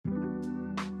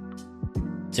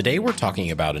Today we're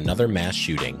talking about another mass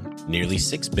shooting, nearly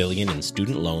 $6 billion in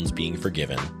student loans being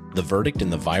forgiven, the verdict in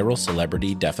the viral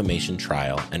celebrity defamation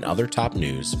trial, and other top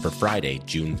news for Friday,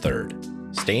 June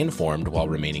 3rd. Stay informed while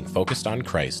remaining focused on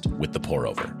Christ with the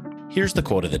pour-over. Here's the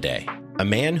quote of the day. A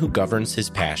man who governs his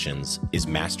passions is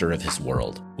master of his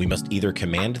world. We must either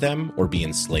command them or be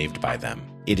enslaved by them.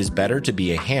 It is better to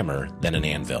be a hammer than an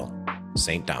anvil.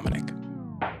 St. Dominic.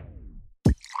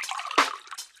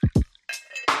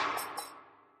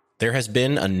 There has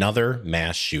been another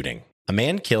mass shooting. A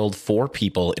man killed 4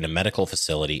 people in a medical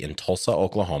facility in Tulsa,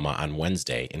 Oklahoma on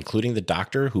Wednesday, including the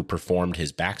doctor who performed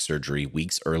his back surgery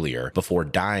weeks earlier before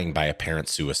dying by apparent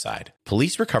suicide.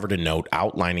 Police recovered a note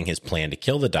outlining his plan to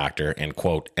kill the doctor and,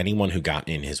 quote, anyone who got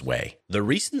in his way. The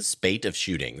recent spate of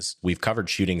shootings, we've covered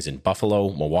shootings in Buffalo,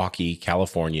 Milwaukee,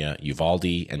 California,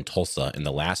 Uvalde, and Tulsa in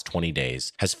the last 20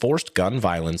 days, has forced gun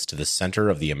violence to the center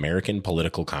of the American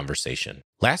political conversation.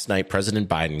 Last night, President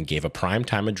Biden gave a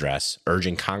primetime address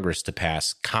urging Congress to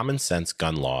pass common-sense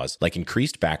gun laws like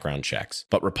increased background checks.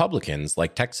 But Republicans,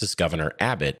 like Texas Governor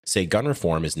Abbott, say gun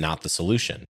reform is not the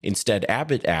solution. Instead,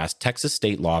 Abbott asked Texas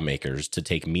state lawmakers to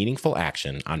take meaningful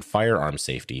action on firearm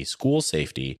safety, school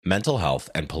safety, mental health,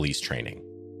 and police training.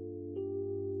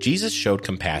 Jesus showed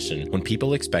compassion when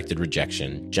people expected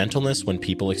rejection, gentleness when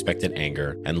people expected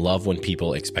anger, and love when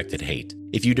people expected hate.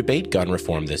 If you debate gun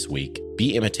reform this week,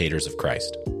 be imitators of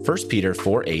Christ. 1 Peter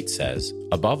 4:8 says,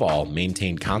 above all,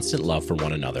 maintain constant love for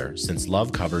one another, since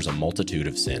love covers a multitude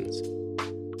of sins.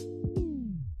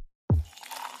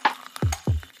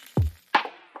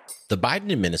 The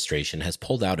Biden administration has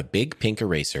pulled out a big pink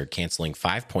eraser canceling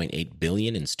 $5.8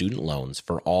 billion in student loans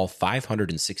for all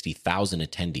 560,000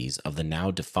 attendees of the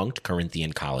now defunct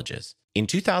Corinthian colleges. In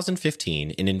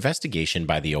 2015, an investigation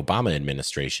by the Obama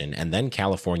administration and then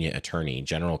California Attorney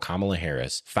General Kamala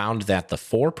Harris found that the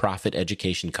for-profit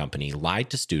education company lied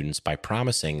to students by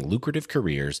promising lucrative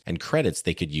careers and credits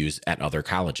they could use at other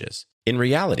colleges. In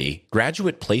reality,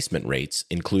 graduate placement rates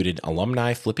included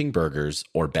alumni flipping burgers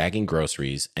or bagging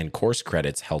groceries, and course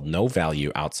credits held no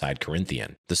value outside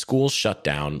Corinthian. The schools shut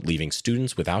down, leaving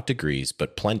students without degrees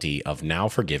but plenty of now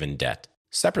forgiven debt.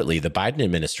 Separately, the Biden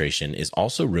administration is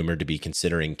also rumored to be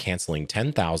considering canceling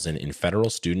 $10,000 in federal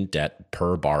student debt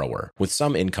per borrower, with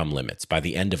some income limits, by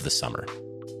the end of the summer.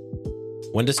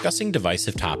 When discussing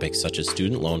divisive topics such as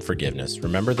student loan forgiveness,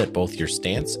 remember that both your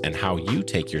stance and how you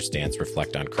take your stance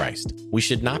reflect on Christ. We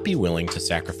should not be willing to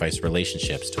sacrifice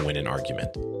relationships to win an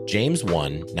argument. James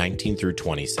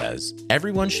 1:19-20 says,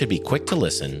 everyone should be quick to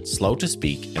listen, slow to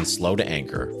speak, and slow to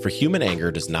anger, for human anger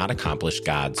does not accomplish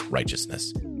God's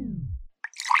righteousness.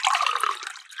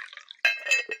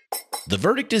 The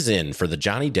verdict is in for the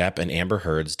Johnny Depp and Amber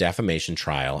Heard's defamation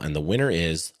trial, and the winner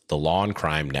is the Law and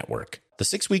Crime Network. The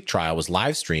 6-week trial was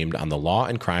live-streamed on the Law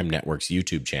and Crime Network's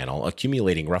YouTube channel,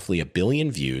 accumulating roughly 1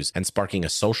 billion views and sparking a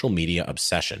social media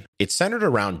obsession. It centered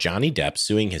around Johnny Depp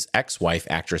suing his ex-wife,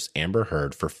 actress Amber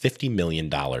Heard, for $50 million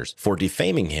for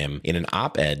defaming him in an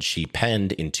op-ed she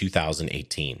penned in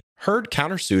 2018. Heard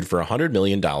countersued for $100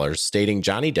 million, stating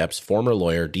Johnny Depp's former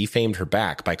lawyer defamed her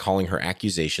back by calling her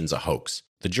accusations a hoax.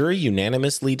 The jury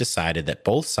unanimously decided that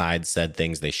both sides said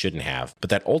things they shouldn't have,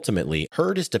 but that ultimately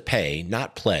Heard is to pay,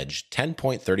 not pledge,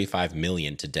 $10.35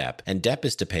 million to Depp, and Depp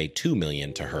is to pay $2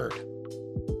 million to Heard.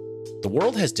 The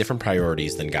world has different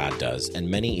priorities than God does,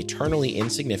 and many eternally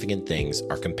insignificant things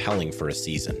are compelling for a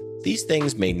season. These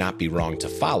things may not be wrong to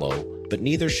follow, but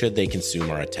neither should they consume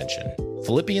our attention.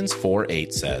 Philippians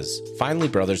 4:8 says, finally,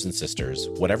 brothers and sisters,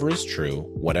 whatever is true,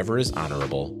 whatever is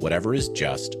honorable, whatever is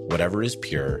just, whatever is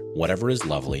pure, whatever is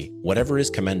lovely, whatever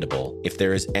is commendable, if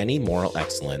there is any moral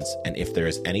excellence, and if there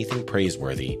is anything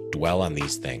praiseworthy, dwell on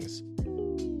these things.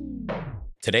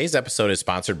 Today's episode is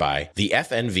sponsored by the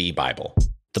FNV Bible.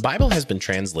 The Bible has been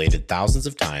translated thousands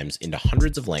of times into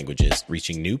hundreds of languages,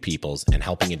 reaching new peoples and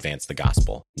helping advance the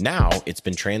gospel. Now, it's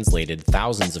been translated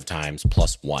thousands of times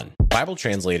plus one. Bible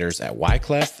translators at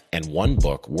Wycliffe and One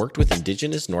Book worked with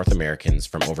indigenous North Americans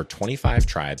from over 25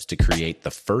 tribes to create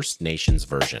the First Nations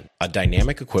version, a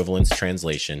dynamic equivalence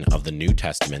translation of the New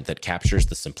Testament that captures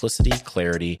the simplicity,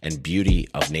 clarity, and beauty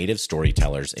of native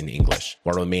storytellers in English,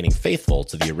 while remaining faithful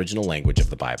to the original language of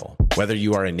the Bible. Whether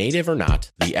you are a native or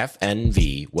not, the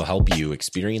FNV will help you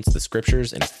experience the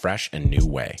scriptures in a fresh and new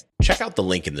way. Check out the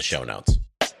link in the show notes.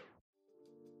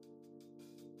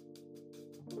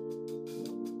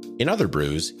 In other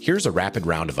brews, here's a rapid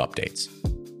round of updates.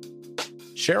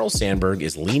 Sheryl Sandberg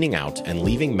is leaning out and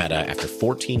leaving Meta after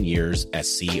 14 years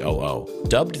as COO.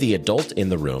 Dubbed the adult in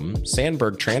the room,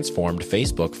 Sandberg transformed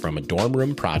Facebook from a dorm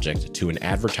room project to an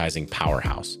advertising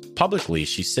powerhouse. Publicly,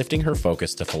 she's shifting her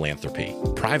focus to philanthropy.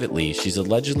 Privately, she's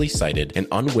allegedly cited an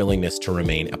unwillingness to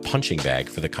remain a punching bag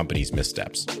for the company's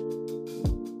missteps.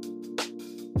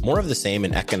 More of the same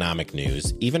in economic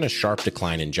news. Even a sharp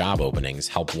decline in job openings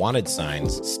help wanted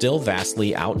signs still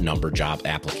vastly outnumber job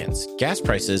applicants. Gas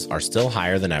prices are still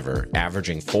higher than ever,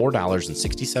 averaging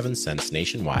 $4.67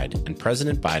 nationwide, and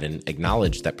President Biden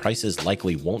acknowledged that prices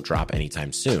likely won't drop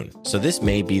anytime soon. So this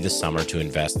may be the summer to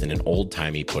invest in an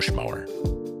old-timey push mower.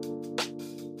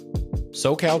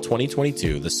 SoCal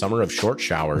 2022, the summer of short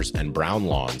showers and brown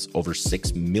lawns. Over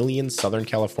 6 million Southern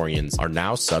Californians are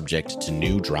now subject to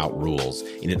new drought rules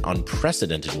in an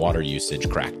unprecedented water usage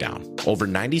crackdown. Over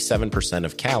 97%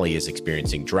 of Cali is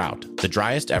experiencing drought, the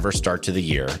driest ever start to the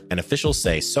year, and officials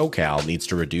say SoCal needs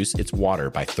to reduce its water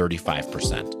by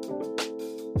 35%.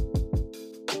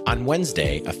 On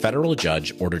Wednesday, a federal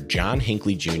judge ordered John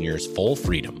Hinckley Jr.'s full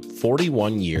freedom,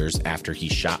 41 years after he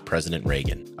shot President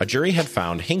Reagan. A jury had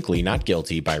found Hinckley not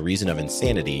guilty by reason of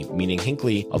insanity, meaning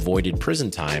Hinckley avoided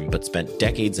prison time but spent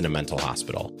decades in a mental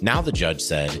hospital. Now the judge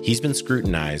said he's been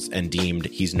scrutinized and deemed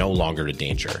he's no longer a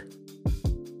danger.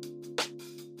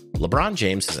 LeBron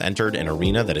James has entered an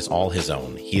arena that is all his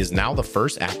own. He is now the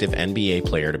first active NBA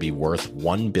player to be worth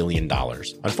 $1 billion.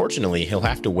 Unfortunately, he'll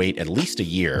have to wait at least a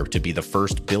year to be the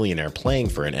first billionaire playing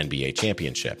for an NBA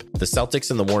championship. The Celtics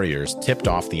and the Warriors tipped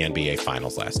off the NBA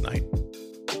Finals last night.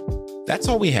 That's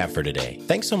all we have for today.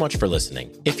 Thanks so much for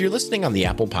listening. If you're listening on the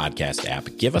Apple Podcast app,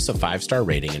 give us a 5-star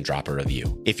rating and drop a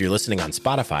review. If you're listening on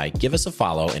Spotify, give us a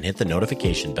follow and hit the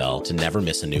notification bell to never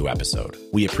miss a new episode.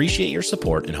 We appreciate your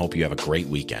support and hope you have a great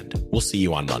weekend. We'll see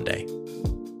you on Monday.